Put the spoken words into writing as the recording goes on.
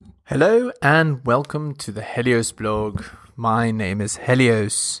Hello and welcome to the Helios blog. My name is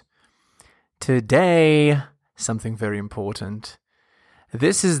Helios. Today, something very important.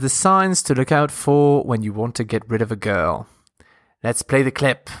 This is the signs to look out for when you want to get rid of a girl. Let's play the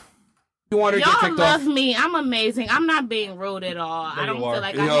clip. You want her to get Y'all kicked love off? me. I'm amazing. I'm not being rude at all. I don't feel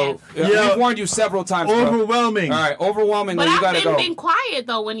like I have. We've warned you several times. Overwhelming. Bro. All right, overwhelming. But you I've gotta been go. being quiet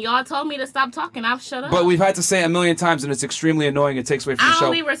though. When y'all told me to stop talking, I've shut up. But we've had to say it a million times, and it's extremely annoying. It takes away from the I show.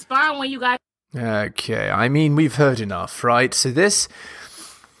 only respond when you guys. Okay, I mean, we've heard enough, right? So this,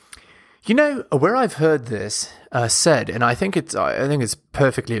 where I've heard this said, and I think it's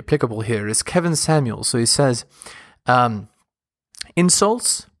perfectly applicable here, is Kevin Samuels. So he says,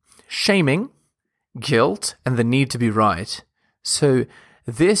 insults, shaming, guilt, and the need to be right. So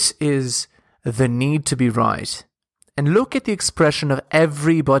this is the need to be right. And look at the expression of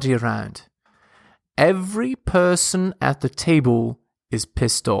everybody around. Every person at the table is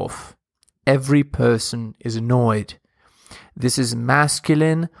pissed off. Every person is annoyed. This is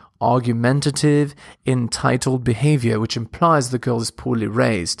masculine, argumentative, entitled behavior, which implies the girl is poorly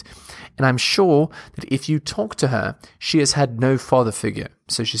raised. And I'm sure that if you talk to her, she has had no father figure.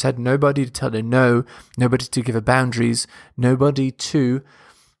 So she's had nobody to tell her no, nobody to give her boundaries, nobody to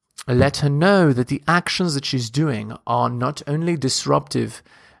let her know that the actions that she's doing are not only disruptive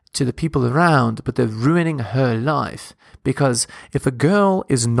to the people around, but they're ruining her life. Because if a girl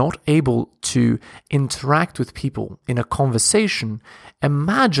is not able to interact with people in a conversation,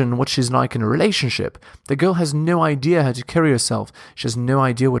 imagine what she's like in a relationship. The girl has no idea how to carry herself. She has no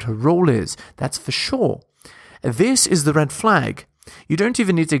idea what her role is. That's for sure. This is the red flag. You don't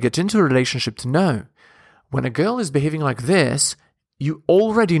even need to get into a relationship to know. When a girl is behaving like this, you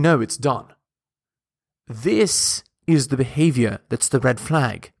already know it's done. This is the behavior that's the red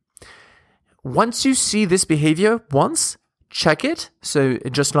flag. Once you see this behavior once, check it. So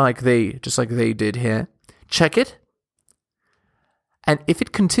just like they did here, check it. And if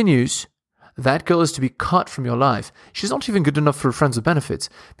it continues, that girl is to be cut from your life. She's not even good enough for friends with benefits,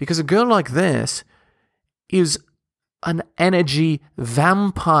 because a girl like this is an energy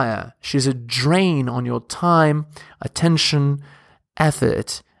vampire. She's a drain on your time, attention,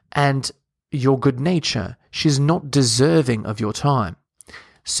 effort, and your good nature. She's not deserving of your time.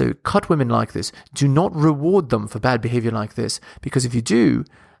 So cut women like this. Do not reward them for bad behavior like this, because if you do,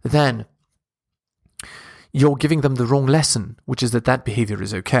 then you're giving them the wrong lesson, which is that behavior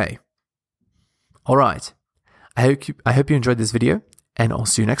is okay. All right. I hope you enjoyed this video, and I'll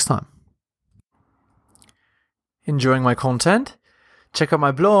see you next time. Enjoying my content? Check out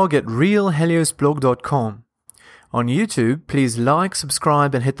my blog at realheliosblog.com. On YouTube, please like,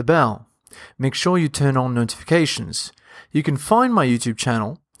 subscribe, and hit the bell. Make sure you turn on notifications. You can find my YouTube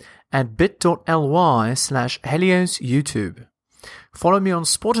channel at bit.ly/HeliosYouTube. Follow me on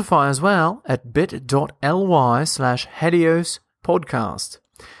Spotify as well at bit.ly/HeliosPodcast.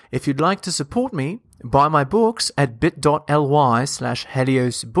 If you'd like to support me, buy my books at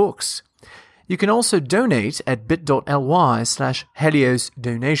bit.ly/HeliosBooks. You can also donate at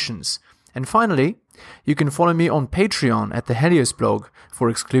bit.ly/HeliosDonations. And finally, you can follow me on Patreon at the Helios blog for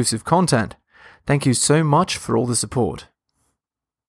exclusive content. Thank you so much for all the support.